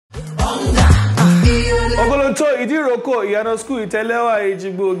Tonto, Idiroko, Yano School, Itelewa,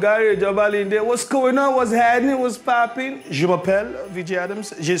 Ijibu, Gary, Jobalinde. What's going on? What's happening? What's popping? Je m'appelle VJ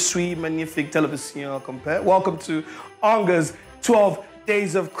Adams. Je suis magnifique télévision compère. Welcome to Onga's 12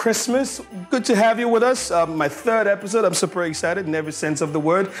 Days of Christmas. Good to have you with us. My third episode. I'm super excited in every sense of the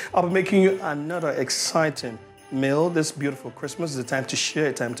word. I'll be making you another exciting meal this beautiful Christmas. It's a time to share,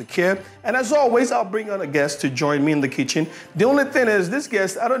 a time to care. And as always, I'll bring on a guest to join me in the kitchen. The only thing is, this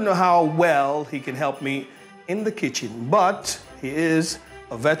guest, I don't know how well he can help me in the kitchen, but he is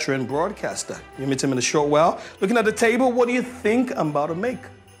a veteran broadcaster. You meet him in a short while. Looking at the table, what do you think I'm about to make?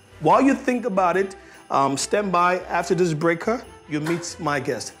 While you think about it, stand by. After this breaker, you meet my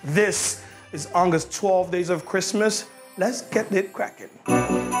guest. This is Onga's 12 Days of Christmas. Let's get it cracking.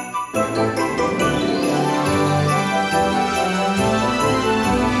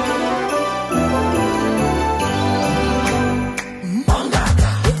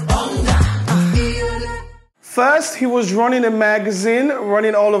 First, he was running a magazine,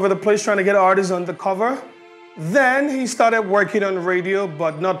 running all over the place, trying to get artists on the cover. Then he started working on radio,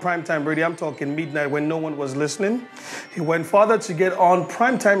 but not primetime radio. I'm talking midnight when no one was listening. He went further to get on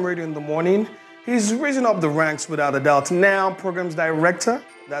primetime radio in the morning. He's risen up the ranks without a doubt. Now, programs director,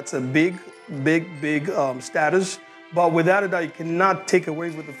 that's a big status. But without a doubt, you cannot take away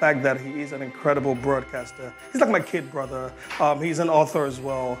with the fact that he is an incredible broadcaster. He's like my kid brother. He's an author as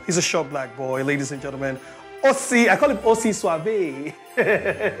well. He's a short black boy, ladies and gentlemen. Osi, I call him Osi Suave.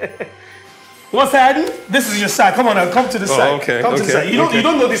 What's happening? This is your side. Come on now, come to the side. Okay, come to the side. You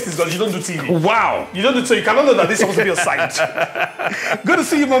don't know this because you don't do TV. Wow. You don't do so you cannot know that this is supposed to be your side. Good to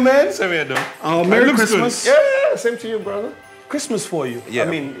see you, my man. Same here, though. Merry Christmas. Good. Yeah, same to you, brother. Christmas for you. Yeah. I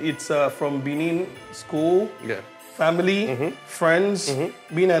mean, it's from Benin, school. Yeah. Family, friends,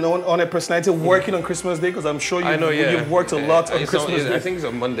 being an on a personality, working on Christmas Day, because I'm sure you've worked a lot on Christmas Day. I think it's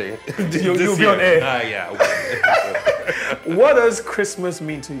on Monday. You'll be on air. Yeah. What does Christmas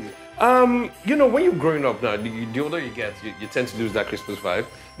mean to you? You know, when you're growing up now, the older you get, you tend to lose that Christmas vibe.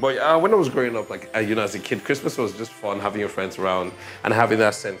 But when I was growing up, like, as a kid, Christmas was just fun, having your friends around and having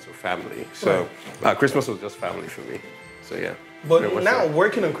that sense of family. So Christmas was just family for me. So yeah. But now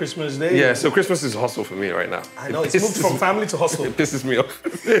working on Christmas Day. Yeah, so Christmas is hustle for me right now. I know, it's moved from family to hustle. It pisses me off.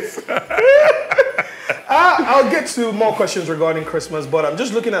 I'll get to more questions regarding Christmas, but I'm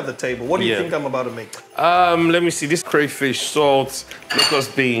just looking at the table. What do you think I'm about to make? Let me see. This crayfish, salt,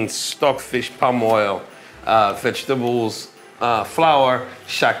 locust beans, stockfish, palm oil, vegetables, flour,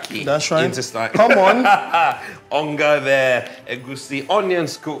 shaki. That's right. Intestine. Come on. Onga there, egusi,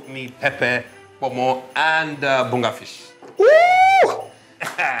 onions, goat meat, pepper, pomo, and bunga fish. Woo!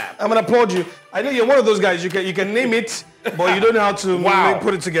 I'm gonna applaud you. I know you're one of those guys. You can name it, but you don't know how to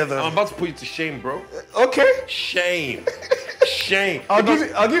put it together. I'm about to put you to shame, bro. Okay. Shame. Shame. I'll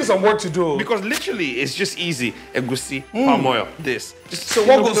give you some work to do. Because literally, it's just easy. Egusi, palm oil, this. So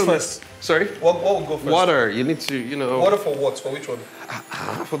what goes first? Sorry? What will go first? Water. You need to, Water for what? For which one?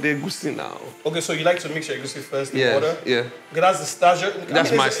 For the egusi now. Okay, so you like to mix your egusi first, Yeah, water? yeah. Okay,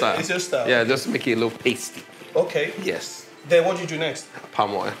 that's My style. It's your style. Yeah, just make it a little pasty. Okay. Yes. Then what do you do next?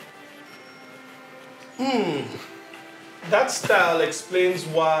 Palm oil. That style explains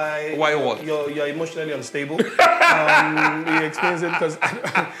why. Why what? You're emotionally unstable. It explains it because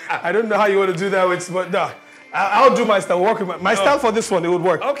I don't know how you want to do that. But no, I'll do my style. Work with my style for this one. It would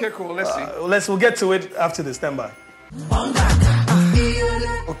work. Okay, cool. Let's see. We'll get to it after the standby.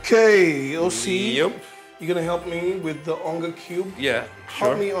 Okay, Osi. Yep. You're gonna help me with the Onga cube. Yeah. Sure.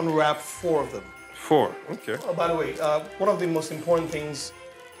 Help me unwrap 4 of them. 4. Okay. Oh, by the way, one of the most important things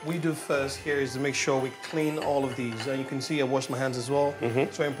we do first here is to make sure we clean all of these. You can see I wash my hands as well.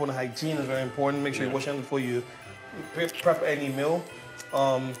 It's very important. Hygiene is very important. Make sure you wash your hands before you prep any meal.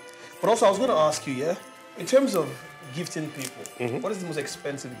 But also, I was going to ask you, in terms of gifting people, what is the most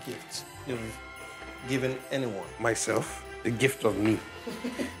expensive gift you've given anyone? Myself. The gift of me.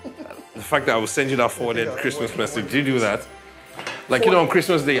 The fact that I will send you that forwarded Christmas message. Did you do that? Like, on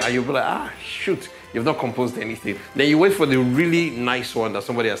Christmas Day, and you'll be like, shoot, you've not composed anything. Then you wait for the really nice one that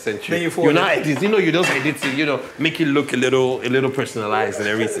somebody has sent you. Then you forward not edit. You just edit it, make it look a little personalized and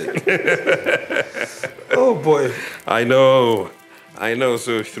everything. Oh, boy. I know.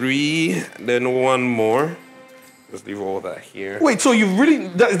 So 3, then 1 more. Let's leave all that here. Wait, so you've really,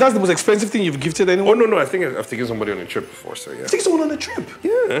 that's the most expensive thing you've gifted anyone? Oh, no, I think I've taken somebody on a trip before, so yeah. Take someone on a trip?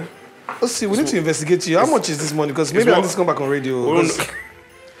 Yeah. Let's see, we need to investigate you. How much is this money? Because maybe I need to come back on radio. I need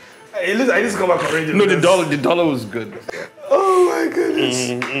to come back on radio. No, the dollar was good. Oh my goodness.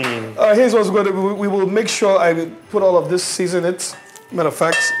 Here's what's going to we will make sure I put all of this, season it. Matter of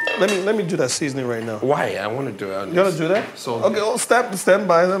fact, let me do that seasoning right now. Why? I want to do it. You want to do that? So okay, stand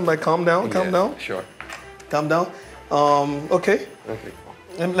by. Calm down. Sure. Calm down. Okay. Okay.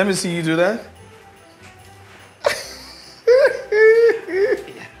 Let me see you do that.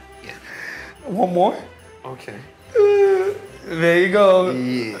 Yeah. One more. Okay. There you go.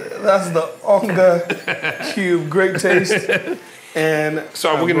 Yeah. That's the Onga cube. Great taste. And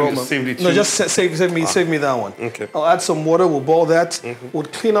so we're going to save the two? No, just save me that one. Okay. I'll add some water. We'll boil that. We'll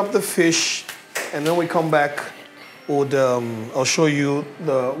clean up the fish, and then we come back. I'll show you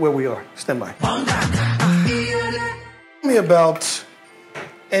where we are. Stand by. Tell me about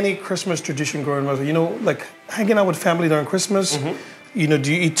any Christmas tradition growing up. You know, like hanging out with family during Christmas. You know,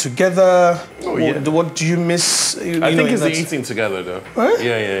 do you eat together? Oh, yeah. What do you miss? I think it's the eating together, though. Right?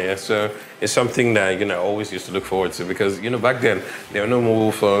 Yeah. So it's something that, you know, I always used to look forward to because, you know, back then, there were no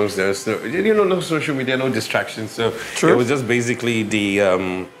mobile phones, there's no, you know, no social media, no distractions. So it was just basically the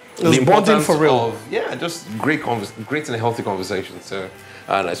importance for real. of, just great and healthy conversation. So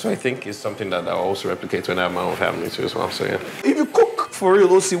I think it's something that I also replicate when I have my own family too as well. So, yeah. If you cook for real,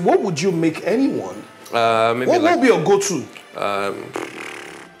 Osi, what would you make anyone? Maybe what would be your go-to?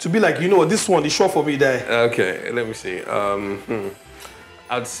 To be like, you know what, this one is short for me there. Okay, let me see.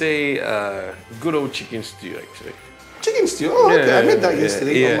 I'd say good old chicken stew, actually. Chicken stew? Oh, okay. I made that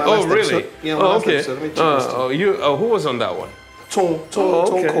yesterday. Yeah. On my last really? Episode. Yeah, my last okay. episode. I made chicken stew. Who was on that one? Tom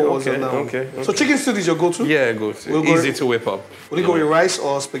Cole was on that one. Okay. So chicken stew is your go-to? Yeah, go-to. Easy to whip up. Would you go with rice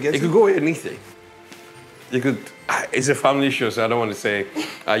or spaghetti? You could go with anything. You could. It's a family show, so I don't want to say,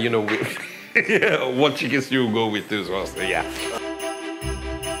 you know, what chicken stew you go with too as well. So yeah.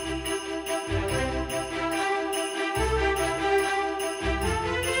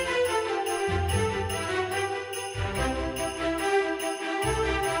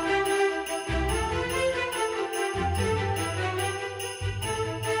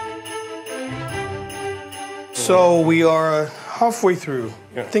 So we are halfway through.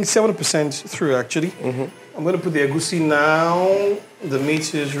 I think 70% through, actually. I'm going to put the egusi now. The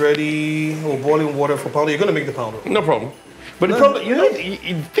meat is ready. We're boiling water for pounder. You're going to make the pounder. No problem. But the problem, you know,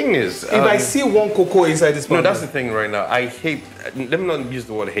 the thing is... If I see one cocoa inside this pounder... No, that's the thing right now. I hate... Let me not use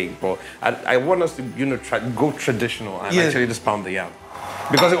the word hate, but I want us to, you know, go traditional and actually just pound the yam.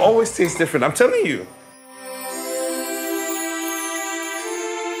 Because it always tastes different. I'm telling you.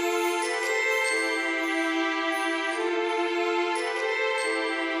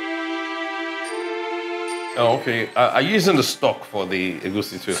 Oh, okay. Are you using the stock for the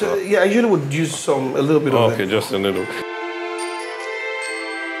egusi too? So, yeah, I usually would use a little bit of okay, just a little.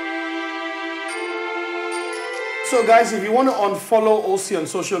 So, guys, if you want to unfollow Osi on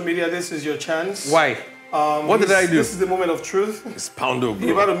social media, this is your chance. Why? What did I do? This is the moment of truth. It's poundo, bro.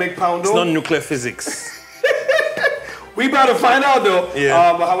 You're about to make poundo. It's not nuclear physics. We about to find out, though.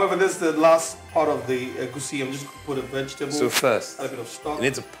 Yeah. However, this is the last part of the egusi. I'm just going to put a vegetable. So first, a bit of stock. you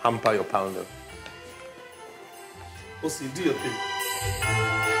need to pamper your poundo. Osi, do your thing.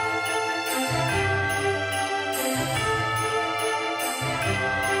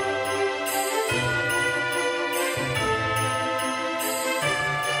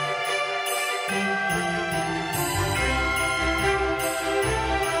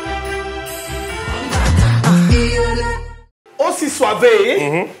 Osi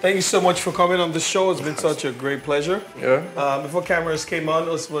Suave, thank you so much for coming on the show. It's been such a great pleasure. Yeah. Before cameras came on,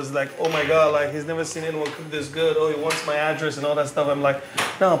 Osi was like, oh my God, like he's never seen anyone cook this good. Oh, he wants my address and all that stuff. I'm like,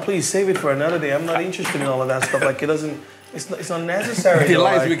 no, please save it for another day. I'm not interested in all of that stuff. Like it doesn't, it's not necessary. The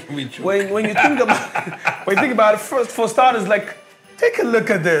lies like, making me choke. when you think about it, first for starters, like take a look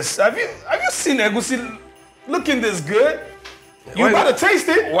at this. Have you seen egusi looking this good? You gotta taste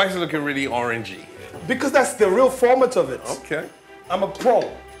it. Why is it looking really orangey? Because that's the real format of it. Okay. I'm a pro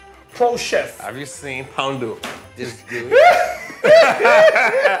chef. Have you seen poundo? This is good.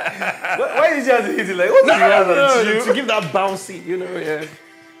 Why did you have to hit it like, what's No, to give that bouncy, you know, yeah.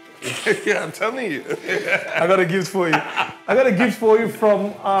 Yeah, I'm telling you. I got a gift for you. I got a gift for you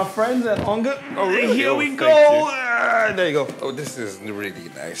from our friends at Onga. Oh, really? Here we go. There you go. Oh, this is really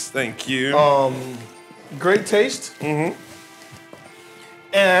nice. Thank you. Great taste.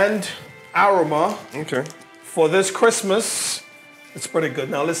 And aroma. Okay. For this Christmas, it's pretty good.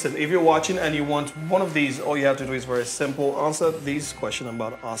 Now listen, if you're watching and you want one of these, all you have to do is very simple. Answer these questions I'm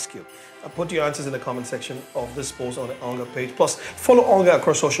about to ask you. Put your answers in the comment section of this post on the Onga page. Plus, follow Onga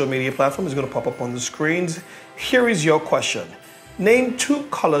across social media platforms. It's going to pop up on the screens. Here is your question. Name 2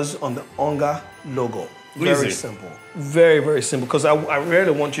 colors on the Onga logo. Very simple. Very, very simple. Because I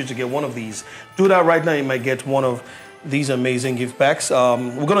really want you to get one of these. Do that right now. You might get one of these amazing gift packs.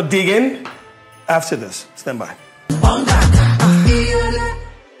 We're going to dig in after this. Stand by.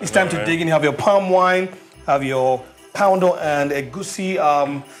 It's time to dig in. You have your palm wine, have your poundo and egusi.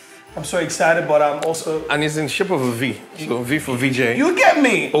 I'm so excited, but I'm also... And it's in shape of a V. So V for VJ. You get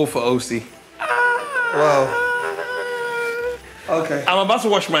me! O for OC. Wow. Okay. I'm about to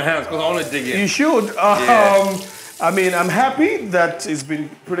wash my hands because I want to dig in. You should. Yeah. I mean, I'm happy that it's been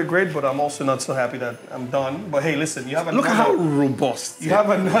pretty great, but I'm also not so happy that I'm done. But hey, listen, you have another... Look at how robust. You have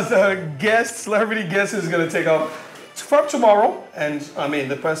another guest, celebrity guest who's going to take up from tomorrow. And I mean,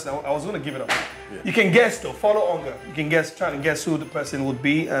 the person, I was going to give it up. Yeah. You can guess though, follow Onga. You can guess, try to guess who the person would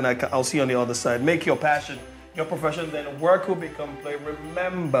be, and I'll see you on the other side. Make your passion, your profession, then work will become play.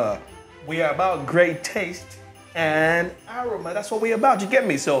 Remember, we are about great taste and aroma. That's what we're about, you get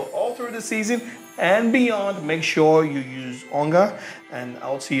me? So all through the season and beyond, make sure you use Onga, and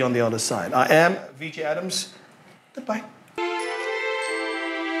I'll see you on the other side. I am VJ Adams. Goodbye.